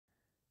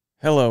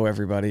Hello,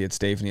 everybody. It's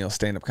Dave Neal,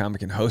 stand-up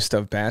comic and host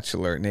of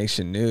Bachelor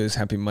Nation News.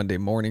 Happy Monday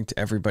morning to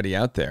everybody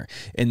out there.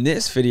 In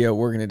this video,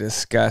 we're going to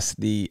discuss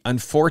the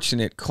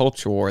unfortunate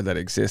culture war that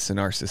exists in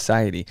our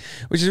society,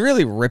 which is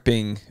really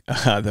ripping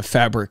the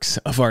fabrics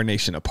of our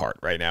nation apart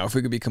right now. If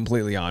we could be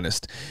completely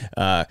honest,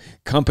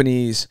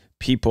 companies,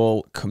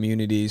 people,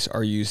 communities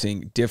are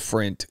using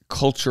different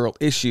cultural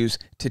issues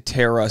to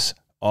tear us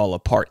all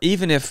apart,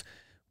 even if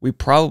we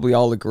probably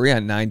all agree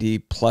on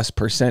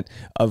 90+%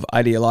 of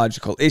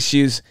ideological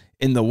issues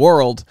in the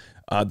world.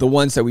 The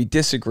ones that we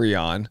disagree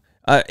on,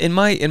 in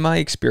my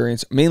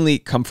experience, mainly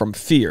come from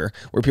fear,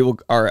 where people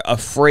are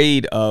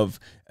afraid of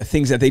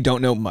things that they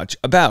don't know much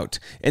about.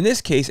 In this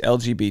case,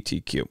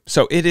 LGBTQ.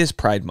 So it is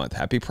Pride Month.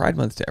 Happy Pride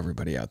Month to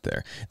everybody out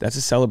there. That's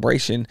a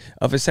celebration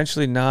of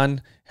essentially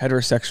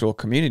non-heterosexual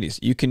communities.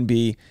 You can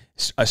be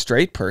a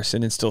straight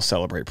person and still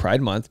celebrate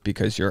Pride Month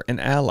because you're an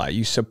ally.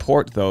 You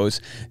support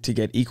those to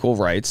get equal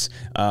rights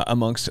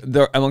amongst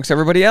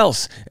everybody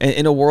else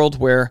in a world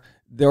where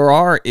there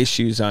are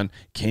issues on,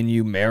 can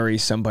you marry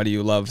somebody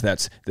you love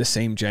that's the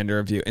same gender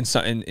of you, and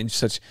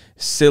such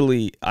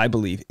silly, I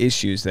believe,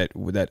 issues that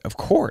of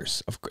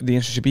course the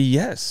answer should be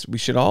yes. We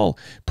should all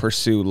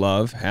pursue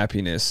love,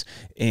 happiness,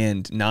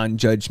 and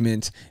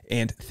non-judgment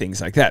and things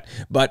like that.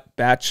 But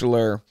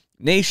Bachelor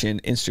Nation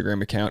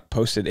Instagram account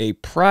posted a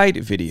Pride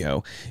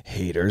video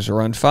haters are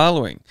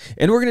unfollowing.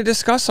 And we're going to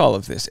discuss all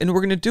of this, and we're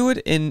going to do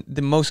it in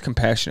the most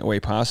compassionate way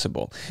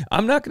possible.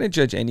 I'm not going to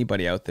judge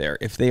anybody out there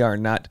if they are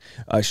not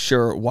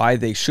sure why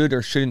they should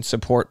or shouldn't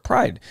support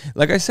Pride.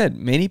 Like I said,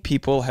 many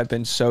people have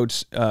been sowed,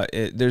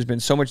 there's been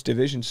so much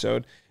division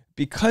sowed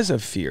because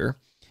of fear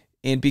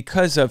and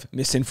because of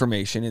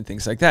misinformation and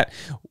things like that.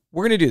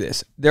 We're going to do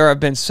this. There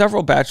have been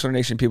several Bachelor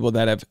Nation people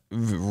that have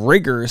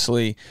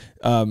rigorously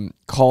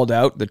called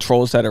out the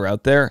trolls that are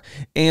out there,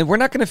 and we're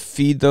not going to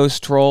feed those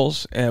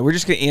trolls. We're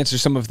just going to answer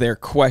some of their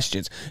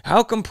questions.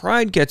 How come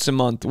Pride gets a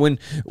month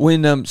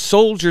when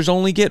soldiers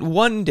only get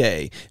 1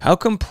 day? How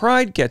come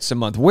Pride gets a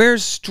month?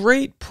 Where's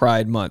straight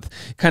Pride Month?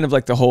 Kind of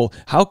like the whole,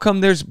 how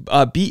come there's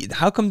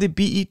how come the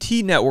BET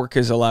network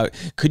is allowed?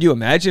 Could you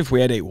imagine if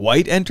we had a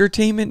white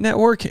entertainment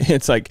network?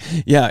 It's like,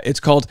 yeah, it's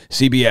called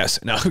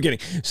CBS. No, I'm kidding.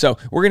 So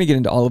we're going to get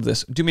into all of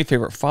this. Do me a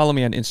favor, follow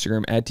me on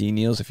Instagram at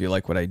DNeals if you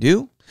like what I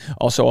do.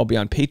 Also, I'll be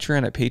on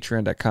Patreon at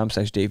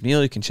patreon.com/Dave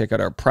Neal. You can check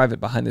out our private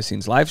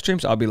behind-the-scenes live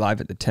streams. I'll be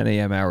live at the 10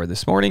 a.m. hour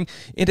this morning.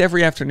 And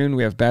every afternoon,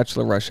 we have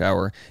Bachelor Rush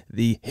Hour,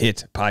 the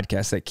hit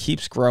podcast that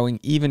keeps growing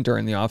even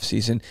during the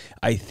off-season.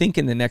 I think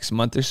in the next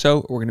month or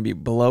so, we're going to be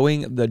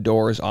blowing the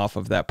doors off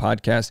of that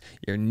podcast.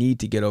 You need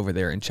to get over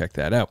there and check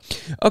that out.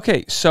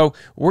 Okay, so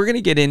we're going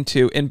to get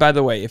into, and by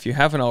the way, if you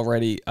haven't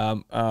already,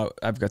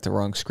 I've got the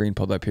wrong screen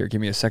pulled up here.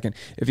 Give me a second.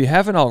 If you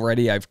haven't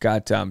already, I've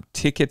got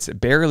tickets,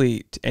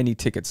 barely any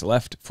tickets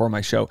left for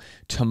my show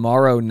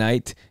tomorrow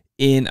night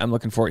I'm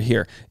looking for it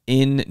here,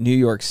 in New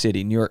York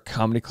City, New York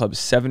Comedy Club,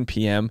 7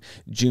 p.m.,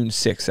 June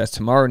 6th. That's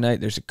tomorrow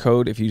night. There's a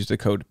code. If you use the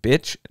code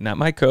BITCH, not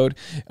my code,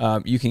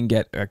 you can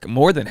get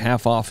more than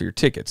half off your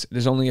tickets.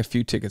 There's only a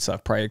few tickets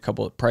left,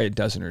 probably a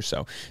dozen or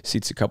so,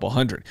 seats a couple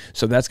hundred.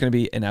 So that's going to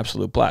be an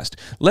absolute blast.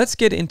 Let's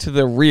get into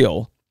the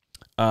reel.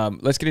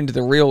 Let's get into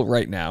the reel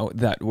right now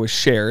that was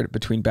shared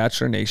between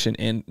Bachelor Nation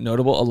and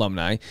notable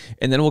alumni,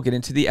 and then we'll get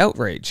into the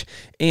outrage.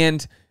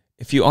 And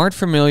if you aren't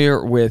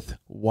familiar with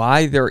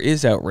why there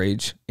is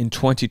outrage in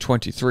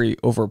 2023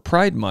 over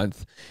Pride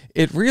Month,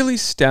 it really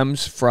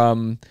stems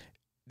from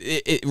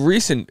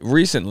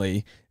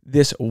recently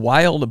this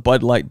wild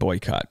Bud Light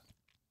boycott.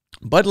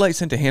 Bud Light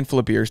sent a handful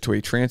of beers to a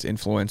trans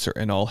influencer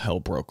and all hell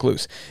broke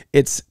loose.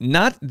 It's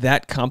not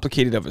that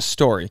complicated of a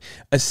story.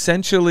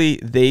 Essentially,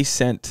 they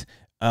sent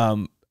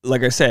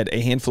like I said,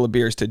 a handful of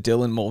beers to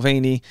Dylan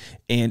Mulvaney,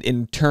 and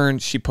in turn,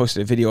 she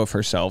posted a video of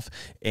herself,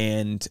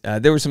 and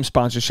there was some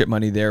sponsorship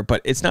money there,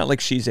 but it's not like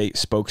she's a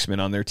spokesman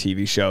on their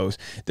TV shows.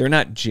 They're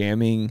not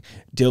jamming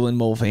Dylan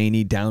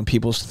Mulvaney down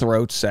people's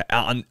throats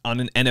on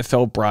an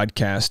NFL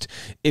broadcast.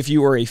 If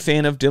you were a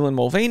fan of Dylan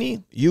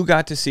Mulvaney, you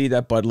got to see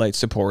that Bud Light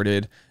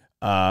supported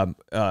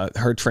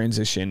her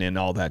transition and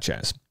all that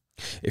jazz.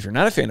 If you're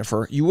not a fan of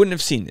her, you wouldn't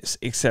have seen this,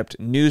 except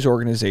news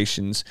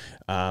organizations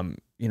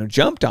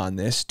jumped on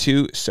this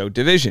to sow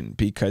division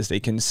because they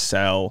can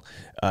sell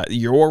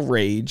your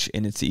rage,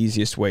 and it's the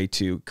easiest way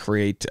to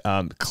create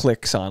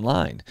clicks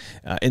online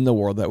in the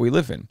world that we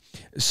live in.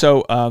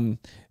 So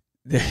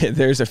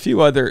there's a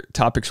few other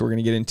topics we're going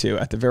to get into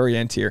at the very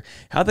end here.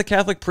 How the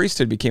Catholic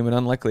priesthood became an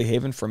unlikely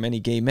haven for many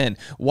gay men.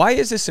 Why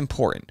is this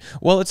important?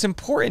 Well, it's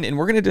important, and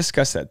we're going to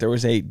discuss that. There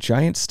was a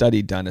giant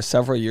study done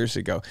several years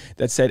ago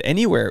that said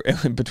anywhere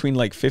between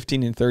like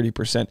 15 and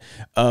 30%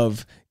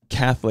 of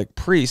Catholic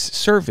priests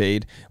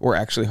surveyed were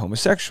actually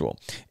homosexual.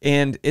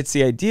 And it's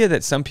the idea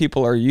that some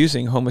people are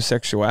using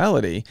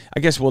homosexuality. I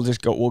guess we'll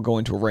go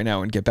into it right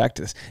now and get back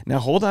to this. Now,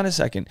 hold on a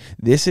second.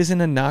 This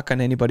isn't a knock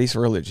on anybody's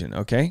religion,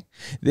 okay?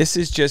 This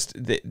is just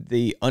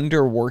the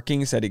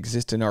underworkings that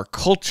exist in our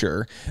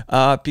culture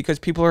because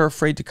people are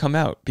afraid to come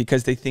out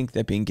because they think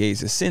that being gay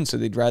is a sin, so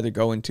they'd rather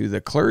go into the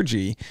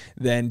clergy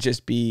than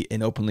just be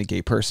an openly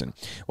gay person.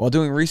 While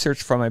doing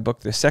research for my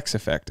book, The Sex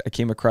Effect, I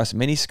came across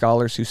many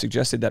scholars who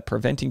suggested that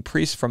preventing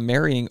priests from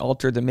marrying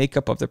altered the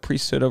makeup of the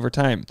priesthood over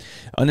time,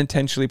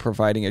 unintentionally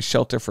providing a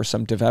shelter for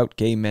some devout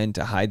gay men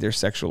to hide their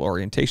sexual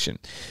orientation.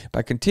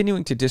 By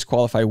continuing to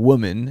disqualify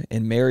women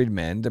and married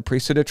men, the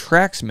priesthood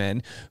attracts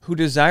men who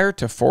desire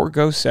to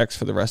forego sex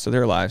for the rest of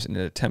their lives in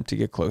an attempt to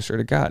get closer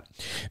to God.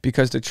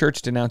 Because the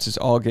church denounces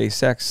all gay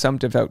sex, some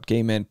devout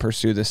gay men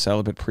pursue the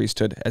celibate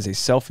priesthood as a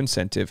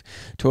self-incentive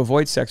to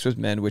avoid sex with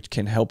men, which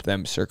can help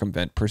them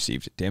circumvent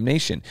perceived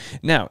damnation.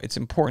 Now, it's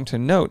important to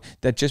note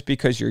that just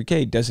because you're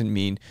gay doesn't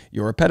mean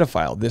you're a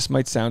pedophile. This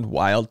might sound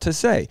wild to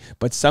say,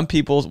 but some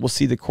people will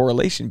see the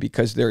correlation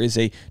because there is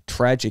a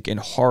tragic and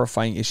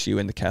horrifying issue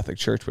in the Catholic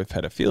Church with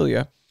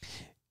pedophilia.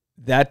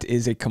 That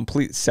is a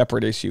complete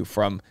separate issue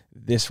from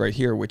this right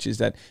here, which is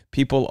that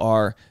people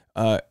are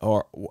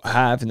or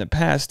have in the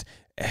past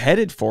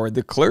headed for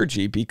the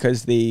clergy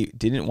because they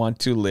didn't want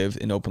to live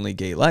an openly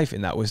gay life,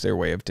 and that was their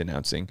way of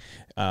denouncing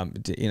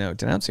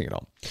it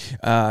all.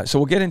 So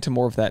we'll get into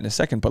more of that in a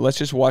second, but let's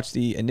just watch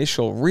the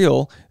initial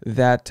reel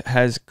that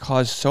has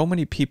caused so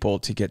many people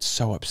to get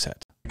so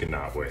upset.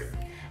 Cannot wait.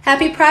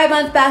 Happy Pride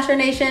Month, Bachelor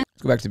Nation.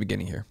 Let's go back to the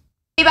beginning here.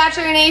 Hey,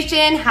 Bachelor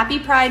Nation. Happy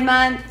Pride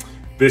Month.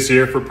 This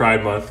year for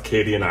Pride Month,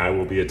 Katie and I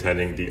will be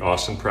attending the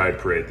Austin Pride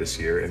Parade this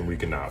year, and we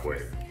cannot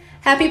wait.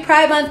 Happy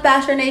Pride Month,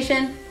 Bachelor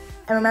Nation.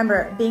 And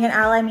remember, being an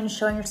ally means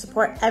showing your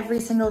support every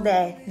single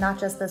day, not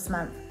just this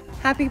month.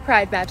 Happy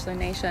Pride, Bachelor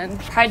Nation.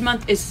 Pride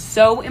Month is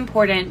so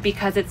important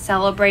because it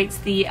celebrates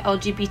the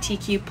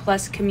LGBTQ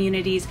plus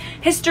community's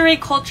history,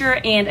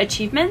 culture, and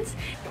achievements.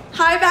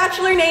 Hi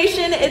Bachelor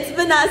Nation, it's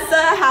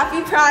Vanessa.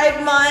 Happy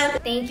Pride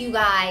Month. Thank you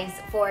guys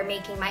for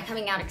making my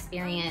coming out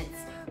experience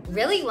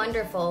really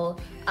wonderful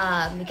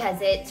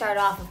because it started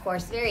off, of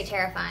course, very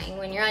terrifying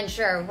when you're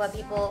unsure of what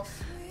people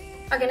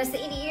are gonna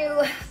say to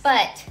you,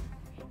 but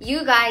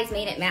you guys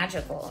made it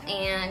magical,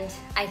 and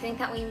I think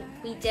that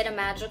we did a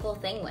magical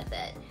thing with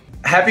it.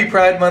 Happy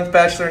Pride Month,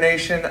 Bachelor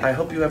Nation. I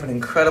hope you have an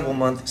incredible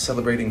month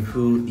celebrating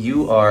who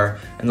you are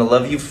and the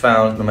love you've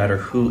found, no matter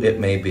who it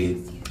may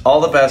be.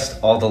 All the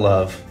best, all the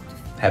love.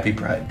 Happy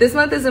Pride. This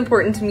month is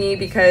important to me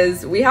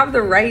because we have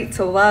the right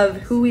to love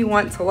who we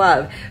want to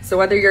love. So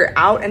whether you're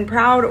out and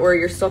proud or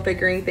you're still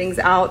figuring things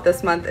out,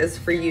 this month is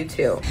for you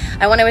too.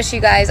 I want to wish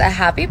you guys a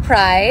happy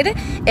Pride.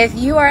 If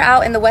you are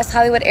out in the West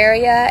Hollywood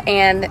area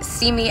and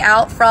see me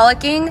out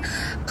frolicking,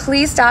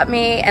 please stop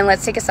me and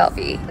let's take a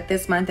selfie.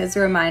 This month is a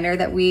reminder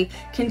that we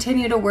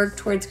continue to work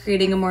towards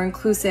creating a more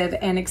inclusive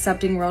and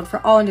accepting world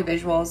for all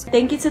individuals.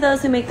 Thank you to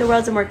those who make the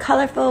world a more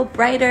colorful,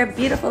 brighter,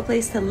 beautiful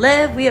place to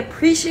live. We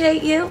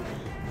appreciate you.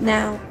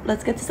 Now,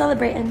 let's get to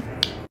celebrating.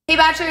 Hey,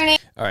 Bachelor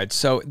Nation. All right,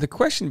 so the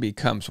question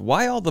becomes,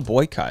 why all the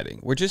boycotting?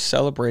 We're just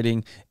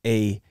celebrating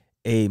a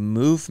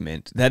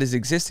movement that has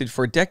existed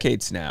for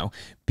decades now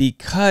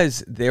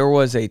because there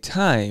was a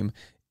time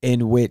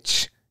in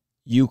which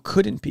you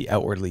couldn't be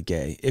outwardly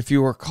gay. If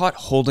you were caught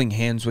holding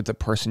hands with the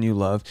person you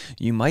love,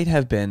 you might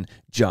have been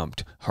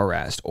jumped,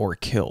 harassed, or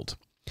killed.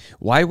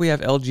 Why we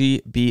have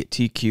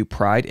LGBTQ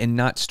pride and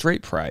not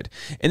straight pride?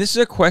 And this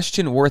is a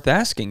question worth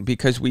asking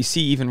because we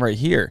see even right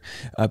here,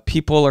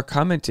 people are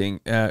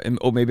commenting,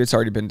 oh, maybe it's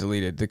already been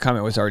deleted. The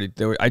comment was already,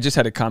 I just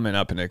had a comment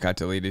up and it got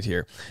deleted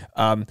here.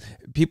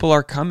 People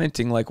are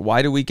commenting like,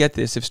 why do we get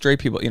this if straight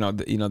people,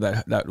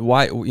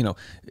 why,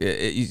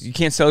 you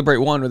can't celebrate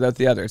one without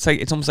the other. It's like,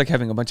 it's almost like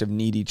having a bunch of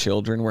needy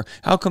children where,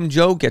 how come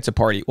Joe gets a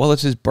party? Well,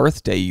 it's his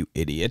birthday, you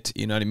idiot.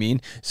 You know what I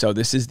mean? So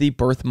this is the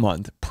birth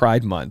month,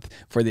 Pride Month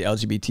for the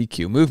LGBTQ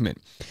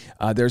movement.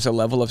 There's a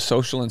level of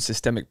social and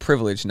systemic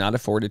privilege not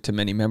afforded to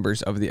many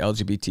members of the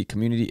LGBT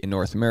community in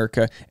North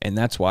America, and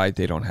that's why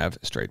they don't have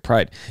straight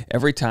pride.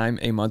 Every time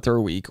a month or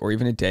a week or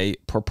even a day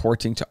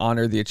purporting to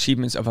honor the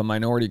achievements of a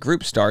minority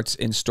group starts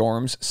in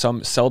storms,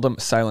 some seldom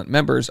silent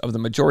members of the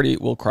majority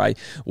will cry,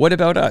 "What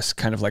about us?"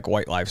 Kind of like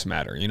White Lives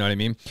Matter, you know what I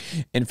mean?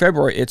 In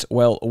February, it's,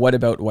 well, what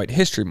about White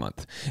History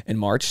Month? In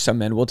March, some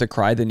men will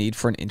decry the need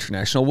for an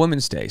International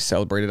Women's Day,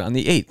 celebrated on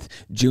the 8th.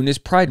 June is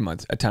Pride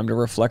Month, a time to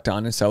reflect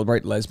on and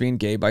celebrate lesbian,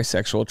 gay,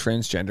 bisexual,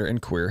 transgender,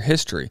 and queer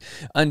history.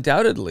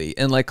 Undoubtedly,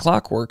 and like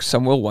clockwork,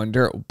 some will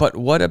wonder, but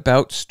what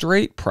about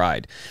straight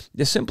pride?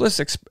 The simplest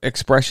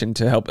expression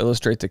to help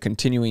illustrate the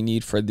continuing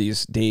need for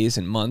these days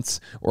and months,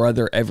 or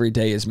other every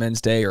day is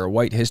Men's Day, or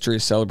white history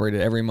is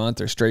celebrated every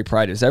month, or straight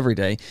pride is every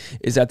day,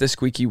 is that the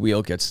squeaky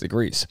wheel gets the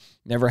grease.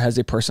 Never has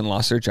a person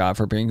lost their job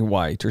for being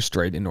white or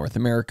straight in North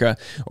America,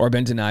 or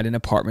been denied an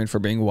apartment for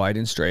being white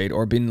and straight,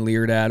 or been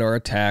leered at or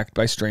attacked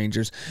by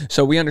strangers.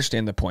 So we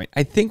understand the point.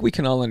 I think we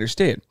can all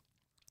understand.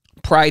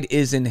 Pride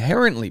is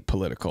inherently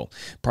political.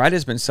 Pride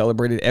has been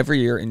celebrated every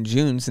year in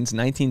June since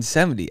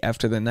 1970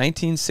 after the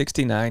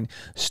 1969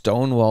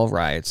 Stonewall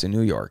riots in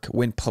New York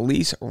when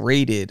police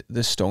raided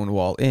the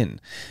Stonewall Inn.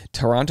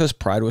 Toronto's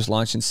Pride was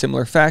launched in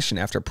similar fashion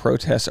after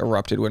protests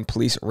erupted when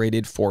police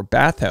raided 4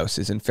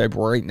 bathhouses in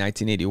February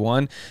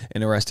 1981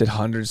 and arrested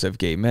hundreds of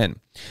gay men.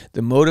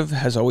 The motive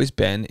has always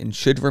been and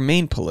should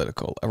remain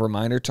political, a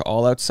reminder to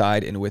all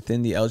outside and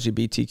within the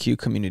LGBTQ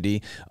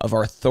community of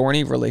our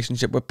thorny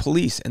relationship with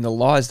police and the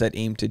laws that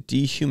aim to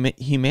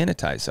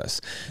dehumanize us.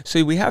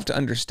 So we have to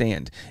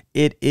understand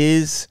it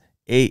is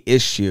a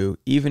issue,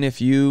 even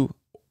if you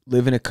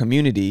live in a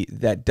community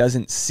that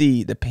doesn't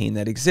see the pain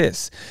that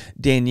exists.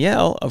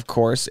 Danielle, of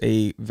course,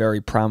 a very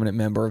prominent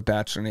member of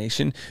Bachelor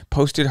Nation,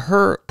 posted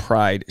her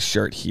Pride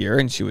shirt here,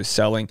 and she was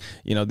selling,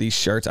 these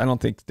shirts. I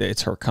don't think that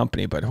it's her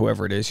company, but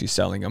whoever it is, she's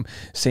selling them.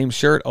 Same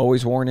shirt,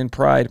 always worn in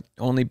Pride,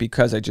 only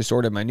because I just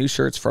ordered my new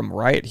shirts from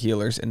Riot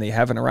Healers, and they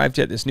haven't arrived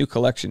yet. This new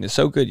collection is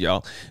so good,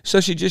 y'all. So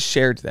she just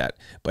shared that.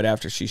 But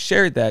after she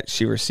shared that,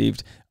 she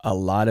received a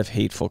lot of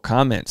hateful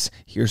comments.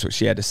 Here's what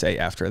she had to say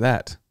after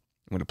that.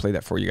 I'm going to play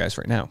that for you guys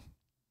right now.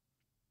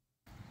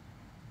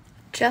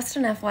 Just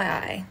an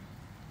FYI.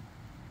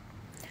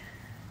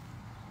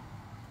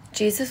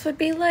 Jesus would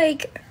be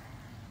like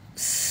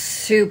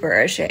super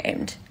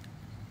ashamed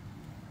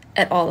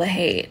at all the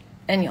hate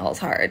in y'all's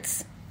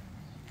hearts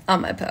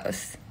on my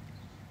posts.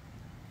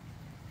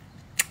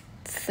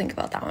 Let's think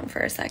about that one for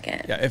a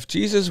second. Yeah, if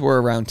Jesus were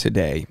around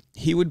today,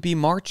 he would be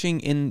marching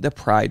in the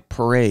Pride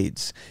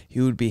parades. He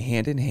would be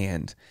hand in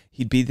hand.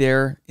 He'd be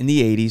there in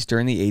the 80s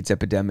during the AIDS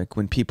epidemic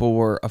when people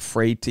were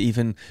afraid to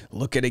even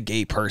look at a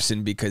gay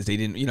person because they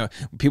didn't,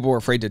 people were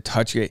afraid to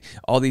touch it.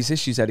 All these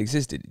issues that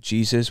existed.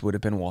 Jesus would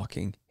have been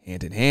walking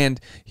hand in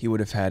hand. He would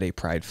have had a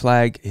pride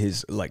flag.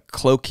 His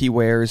cloak he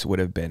wears would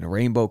have been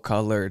rainbow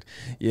colored.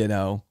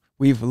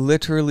 We've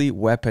literally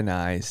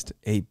weaponized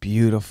a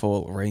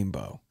beautiful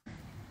rainbow.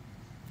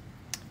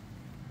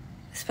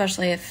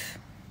 Especially if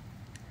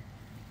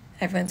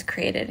everyone's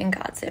created in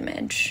God's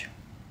image.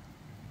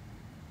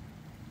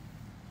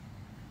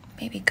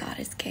 Maybe God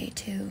is gay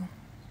too.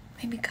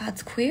 Maybe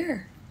God's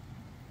queer.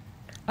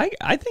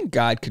 I think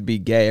God could be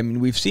gay. I mean,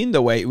 we've seen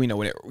the way,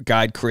 when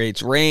God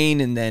creates rain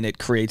and then it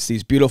creates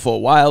these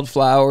beautiful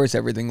wildflowers,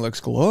 everything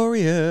looks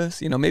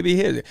glorious. Maybe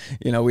his,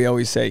 we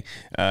always say,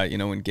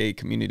 when gay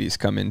communities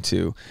come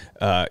into,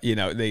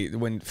 they're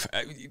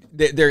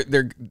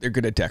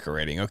good at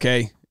decorating,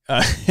 okay?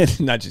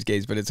 Not just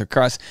gays, but it's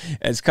across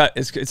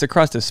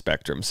the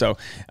spectrum. So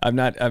I'm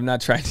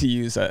not trying to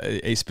use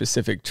a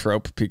specific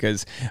trope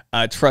because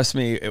trust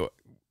me,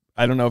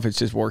 I don't know if it's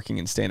just working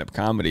in stand-up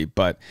comedy,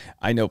 but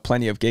I know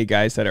plenty of gay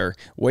guys that are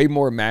way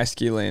more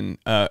masculine,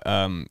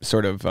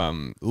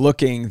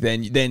 looking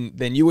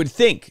than you would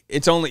think.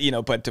 It's only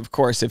but of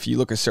course, if you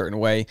look a certain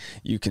way,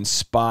 you can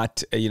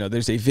spot.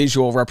 There's a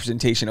visual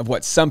representation of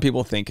what some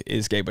people think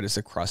is gay, but it's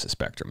across the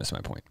spectrum. Is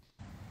my point.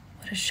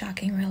 What a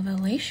shocking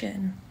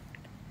revelation.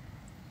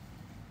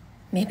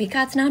 Maybe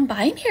God's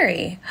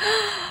non-binary.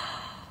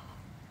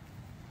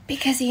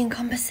 Because he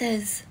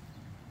encompasses...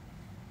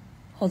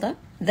 Hold up.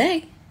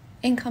 They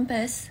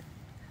encompass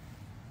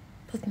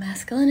both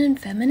masculine and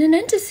feminine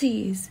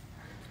entities.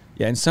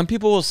 Yeah, and some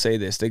people will say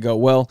this. They go,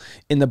 well,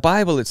 in the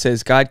Bible it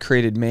says God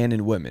created man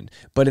and women.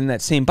 But in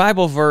that same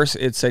Bible verse,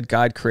 it said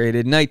God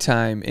created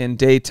nighttime and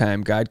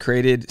daytime. God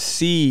created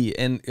sea,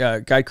 and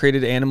God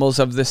created animals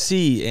of the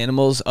sea,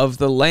 animals of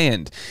the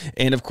land.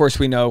 And of course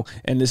we know,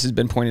 and this has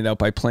been pointed out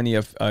by plenty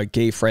of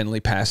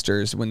gay-friendly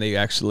pastors when they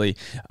actually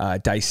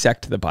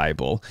dissect the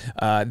Bible,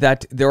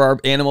 that there are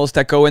animals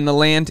that go in the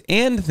land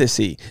and the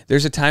sea.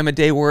 There's a time of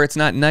day where it's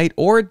not night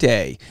or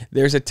day.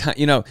 There's a time,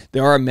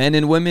 there are men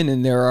and women,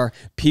 and there are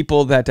people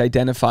that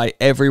identify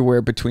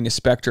everywhere between a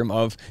spectrum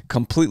of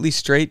completely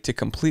straight to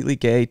completely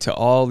gay to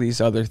all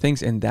these other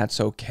things, and that's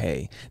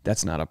okay.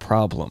 That's not a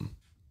problem.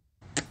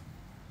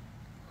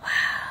 Wow.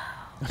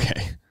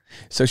 Okay.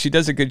 So she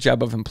does a good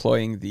job of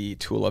employing the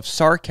tool of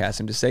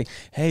sarcasm to say,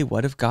 hey,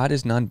 what if God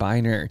is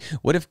non-binary?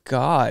 What if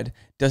God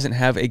doesn't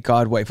have a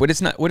God wife? What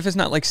if it's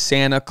not like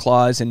Santa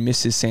Claus and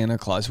Mrs. Santa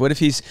Claus? What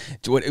if it's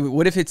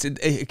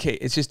okay?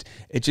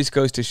 It just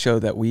goes to show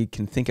that we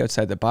can think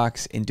outside the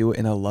box and do it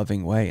in a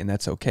loving way, and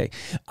that's okay.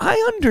 I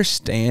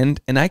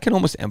understand, and I can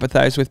almost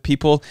empathize with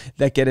people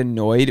that get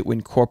annoyed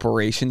when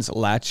corporations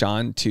latch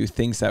on to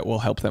things that will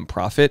help them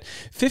profit.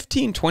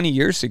 15, 20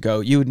 years ago,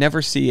 you would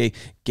never see a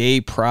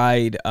gay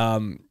pride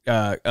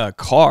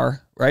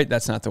car, right?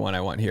 That's not the one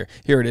I want here.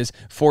 Here it is.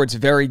 Ford's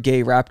very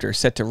gay Raptor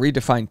set to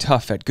redefine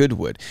tough at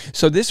Goodwood.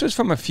 So this was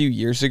from a few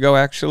years ago,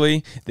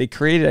 actually. They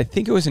created, I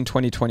think it was in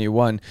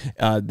 2021,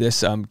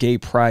 this gay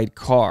pride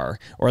car,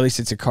 or at least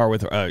it's a car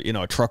with,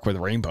 a truck with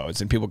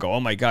rainbows. And people go, oh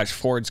my gosh,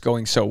 Ford's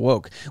going so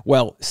woke.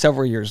 Well,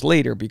 several years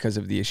later, because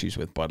of the issues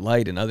with Bud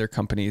Light and other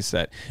companies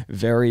that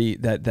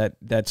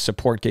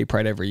support gay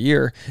pride every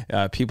year,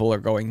 people are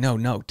going,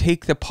 no,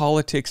 take the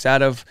politics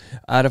out of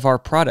our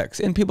products.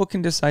 And people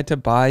can decide to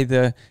buy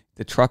the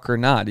the truck or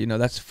not. You know,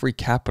 that's free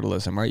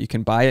capitalism, right? You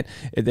can buy it,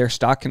 their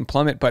stock can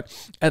plummet, but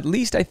at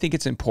least I think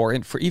it's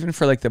important for even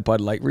for like the Bud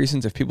Light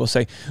reasons. If people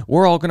say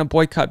we're all going to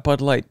boycott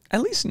Bud Light,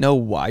 at least know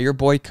why you're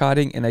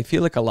boycotting. And I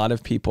feel like a lot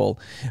of people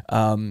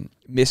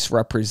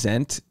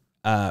misrepresent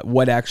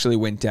what actually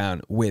went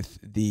down with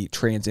the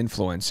trans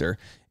influencer.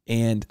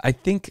 And I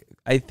think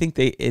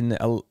they,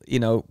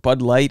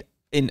 Bud Light,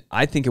 and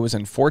I think it was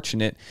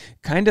unfortunate,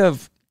 kind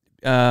of,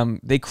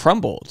 they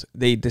crumbled.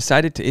 They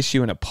decided to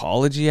issue an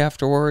apology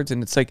afterwards.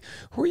 And it's like,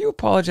 who are you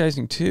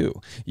apologizing to?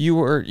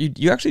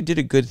 You actually did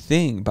a good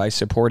thing by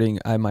supporting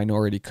a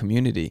minority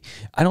community.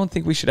 I don't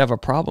think we should have a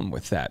problem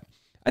with that.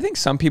 I think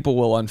some people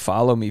will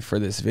unfollow me for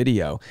this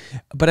video,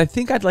 but I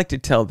think I'd like to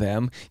tell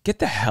them, get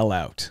the hell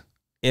out.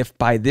 If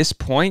by this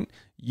point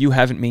you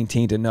haven't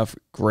maintained enough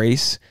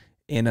grace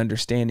and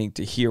understanding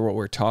to hear what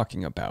we're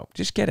talking about,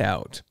 just get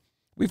out.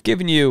 We've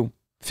given you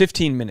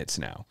 15 minutes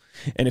now.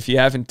 And if you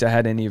haven't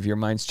had any of your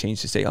minds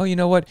changed to say, oh, you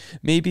know what,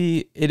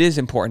 maybe it is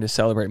important to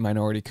celebrate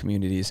minority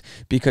communities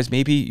because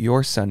maybe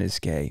your son is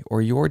gay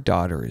or your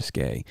daughter is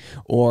gay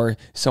or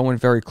someone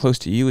very close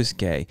to you is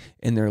gay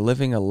and they're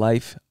living a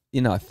life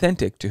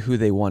inauthentic to who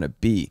they want to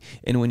be.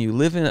 And when you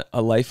live in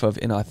a life of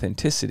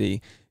inauthenticity,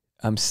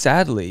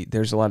 sadly,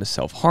 there's a lot of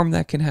self-harm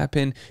that can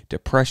happen,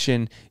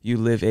 depression. You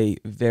live a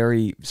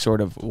very sort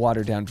of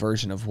watered-down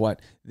version of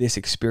what this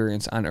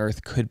experience on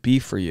Earth could be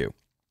for you.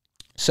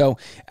 So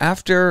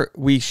after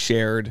we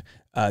shared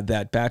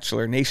that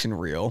Bachelor Nation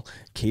reel,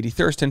 Katie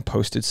Thurston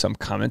posted some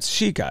comments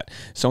she got.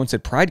 Someone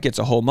said, Pride gets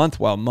a whole month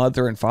while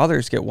mother and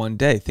fathers get one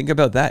day. Think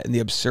about that and the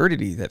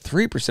absurdity that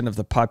 3% of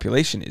the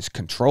population is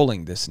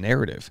controlling this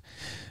narrative.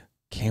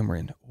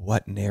 Cameron,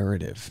 what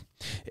narrative?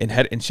 And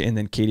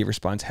then Katie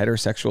responds,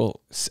 heterosexual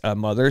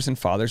mothers and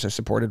fathers are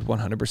supported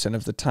 100%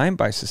 of the time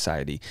by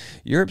society.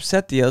 You're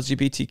upset the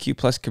LGBTQ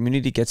plus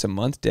community gets a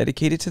month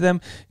dedicated to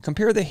them?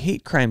 Compare the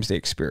hate crimes they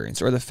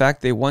experience, or the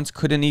fact they once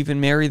couldn't even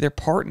marry their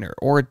partner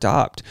or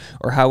adopt,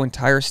 or how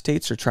entire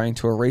states are trying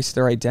to erase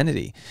their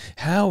identity.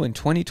 How in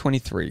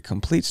 2023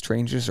 complete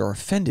strangers are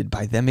offended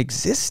by them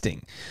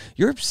existing.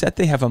 You're upset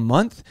they have a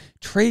month?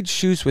 Trade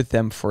shoes with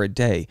them for a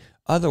day.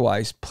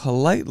 Otherwise,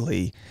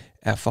 politely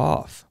F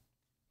off.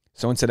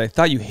 Someone said, I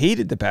thought you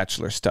hated the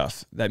Bachelor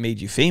stuff that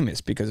made you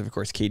famous because, of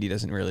course, Katie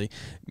doesn't really,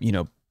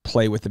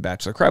 play with the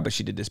Bachelor crowd, but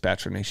she did this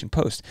Bachelor Nation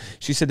post.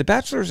 She said, The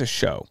Bachelor is a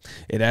show.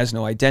 It has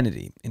no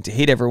identity. And to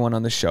hate everyone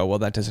on the show, well,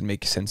 that doesn't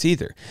make sense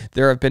either.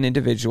 There have been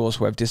individuals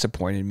who have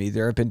disappointed me.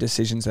 There have been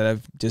decisions that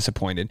have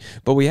disappointed.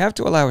 But we have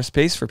to allow a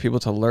space for people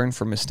to learn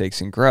from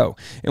mistakes and grow.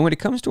 And when it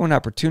comes to an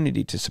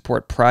opportunity to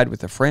support Pride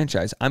with a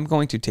franchise, I'm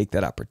going to take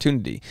that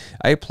opportunity.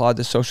 I applaud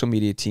the social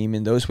media team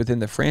and those within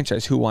the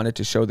franchise who wanted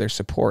to show their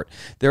support.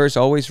 There is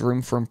always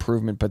room for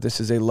improvement, but this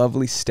is a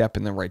lovely step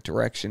in the right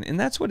direction. And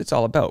that's what it's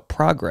all about,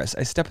 progress.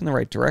 I step in the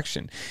right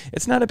direction.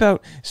 It's not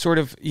about sort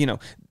of,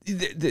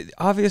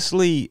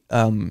 obviously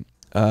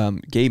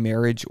gay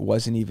marriage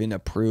wasn't even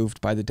approved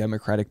by the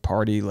Democratic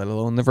Party, let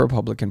alone the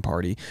Republican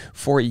Party,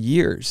 for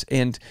years.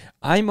 And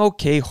I'm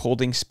okay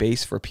holding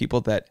space for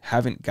people that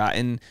haven't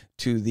gotten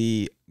to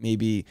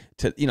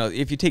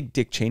if you take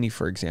Dick Cheney,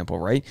 for example,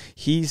 right?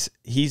 He's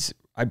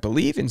I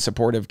believe, in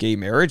support of gay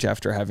marriage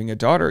after having a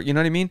daughter, you know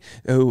what I mean,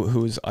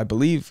 who's, I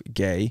believe,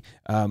 gay.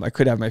 I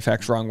could have my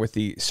facts wrong with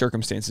the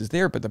circumstances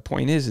there, but the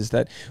point is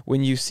that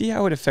when you see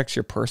how it affects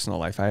your personal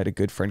life, I had a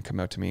good friend come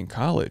out to me in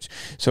college.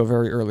 So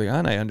very early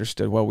on, I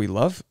understood, well, we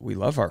love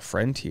our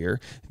friend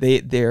here.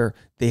 They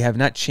have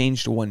not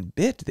changed one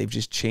bit. They've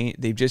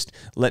just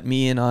let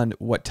me in on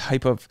what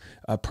type of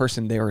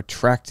person they are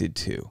attracted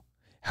to.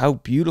 How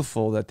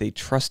beautiful that they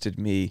trusted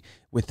me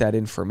with that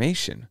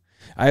information.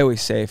 I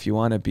always say, if you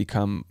want to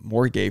become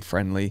more gay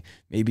friendly,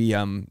 maybe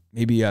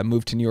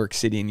move to New York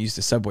City and use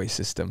the subway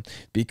system,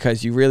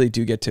 because you really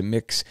do get to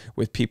mix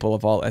with people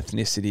of all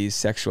ethnicities,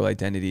 sexual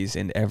identities,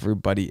 and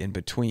everybody in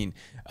between.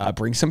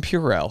 Bring some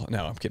Purell.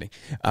 No, I'm kidding.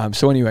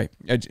 So anyway,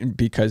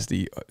 because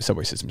the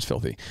subway system is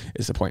filthy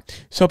is the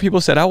point. So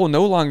people said, I will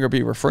no longer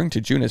be referring to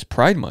June as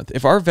Pride Month.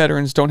 If our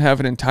veterans don't have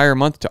an entire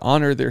month to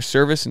honor their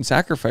service and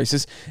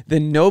sacrifices,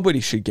 then nobody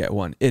should get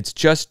one. It's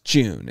just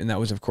June. And that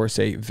was, of course,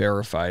 a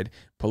verified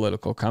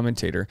political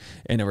commentator,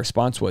 and a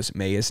response was,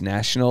 May is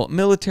National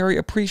Military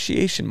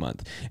Appreciation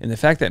Month. And the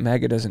fact that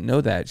MAGA doesn't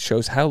know that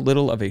shows how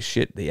little of a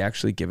shit they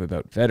actually give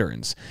about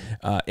veterans.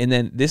 And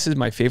then this is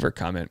my favorite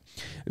comment.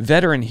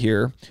 Veteran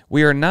here,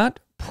 we are not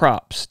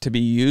props to be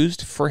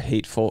used for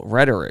hateful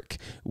rhetoric.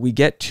 We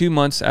get 2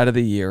 months out of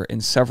the year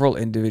and several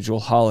individual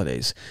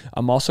holidays.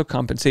 I'm also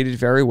compensated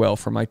very well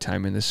for my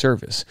time in the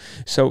service.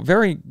 So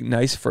very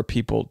nice for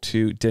people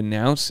to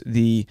denounce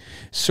the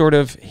sort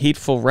of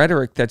hateful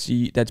rhetoric that's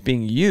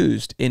being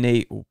used in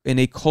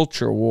a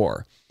culture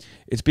war.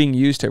 It's being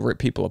used to rip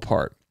people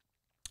apart.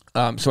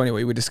 So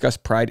anyway, we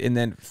discussed Pride, and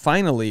then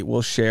finally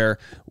we'll share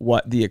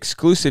what the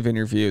exclusive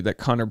interview that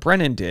Connor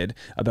Brennan did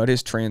about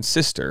his trans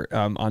sister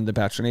on the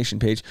Bachelor Nation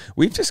page.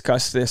 We've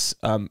discussed this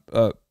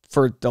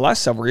for the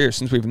last several years,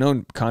 since we've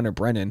known Connor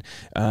Brennan.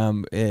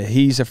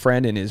 He's a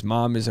friend and his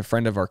mom is a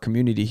friend of our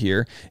community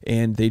here,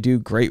 and they do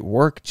great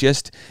work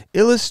just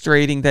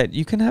illustrating that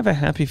you can have a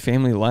happy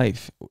family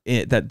life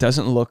that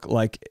doesn't look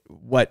like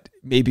what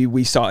maybe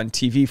we saw on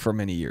TV for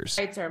many years.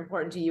 Rights are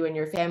important to you and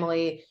your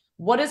family.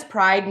 What does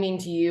pride mean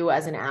to you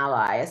as an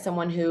ally, as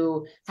someone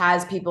who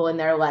has people in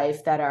their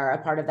life that are a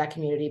part of that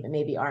community but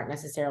maybe aren't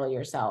necessarily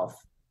yourself?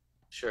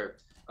 Sure.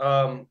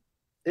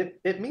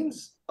 It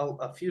means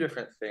a few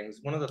different things.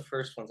 One of the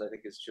first ones I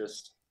think is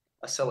just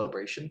a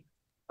celebration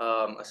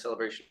of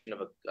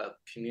a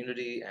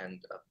community,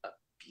 and a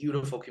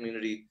beautiful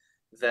community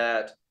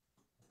that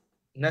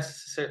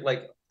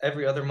like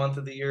every other month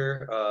of the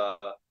year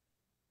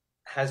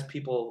has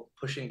people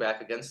pushing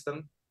back against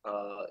them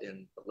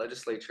in the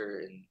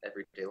legislature, in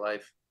everyday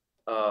life,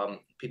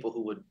 people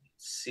who would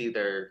see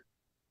their,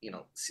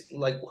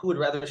 who would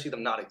rather see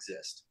them not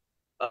exist.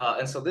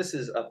 And so this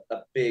is a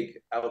big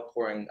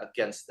outpouring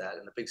against that,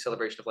 and a big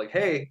celebration of like,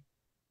 hey,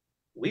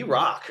 we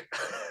rock.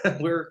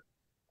 We're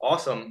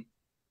awesome.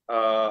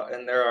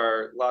 And there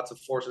are lots of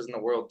forces in the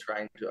world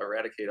trying to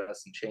eradicate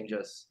us and change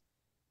us.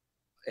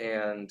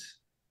 And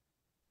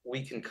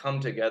we can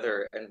come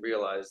together and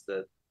realize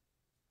that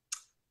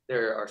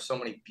there are so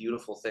many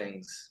beautiful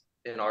things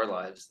in our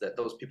lives that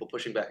those people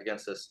pushing back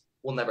against us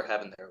will never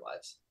have in their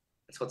lives.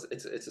 And so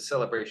it's a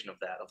celebration of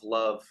that, of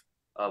love,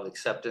 of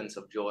acceptance,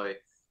 of joy,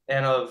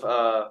 and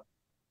of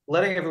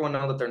letting everyone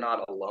know that they're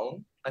not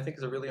alone, I think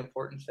is a really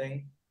important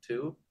thing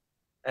too.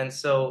 And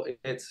so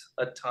it's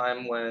a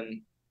time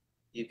when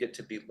you get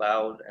to be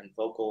loud and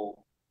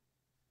vocal,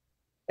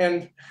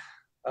 and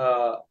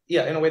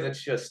in a way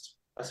that's just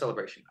a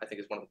celebration, I think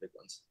is one of the big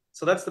ones.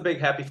 So that's the big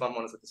happy fun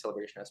one, is like the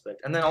celebration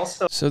aspect. And then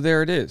also, so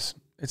there it is.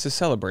 It's a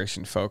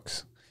celebration,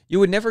 folks. You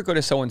would never go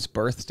to someone's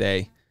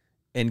birthday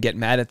and get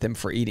mad at them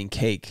for eating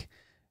cake.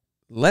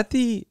 Let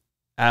the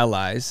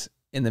allies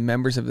and the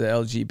members of the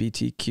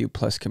LGBTQ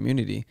plus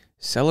community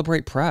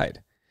celebrate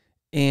Pride.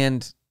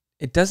 And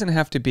it doesn't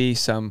have to be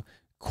some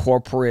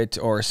corporate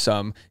or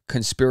some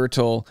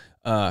conspiratorial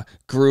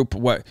group.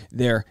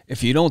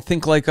 If you don't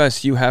think like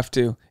us, you have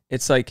to.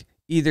 It's like,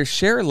 either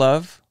share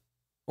love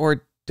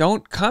or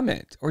don't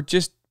comment, or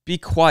just be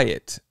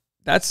quiet.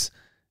 That's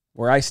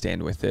where I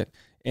stand with it.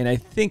 And I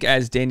think,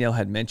 as Danielle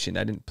had mentioned,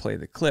 I didn't play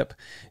the clip,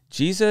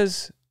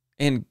 Jesus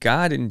and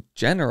God in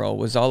general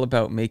was all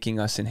about making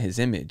us in his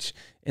image.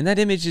 And that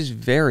image is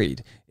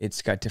varied.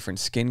 It's got different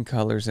skin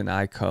colors and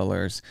eye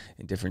colors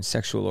and different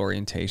sexual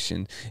orientation.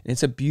 And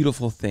it's a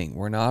beautiful thing.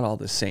 We're not all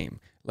the same.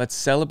 Let's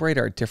celebrate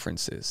our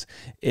differences.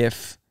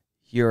 If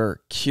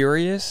you're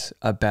curious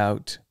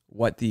about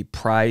what the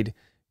Pride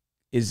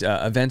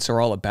events are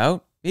all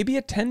about, maybe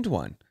attend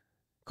one.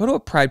 Go to a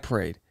Pride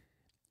parade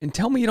and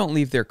tell me you don't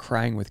leave there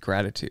crying with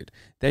gratitude,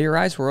 that your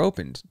eyes were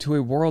opened to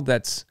a world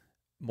that's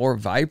more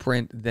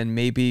vibrant than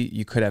maybe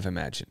you could have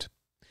imagined.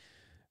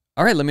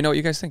 All right, let me know what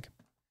you guys think.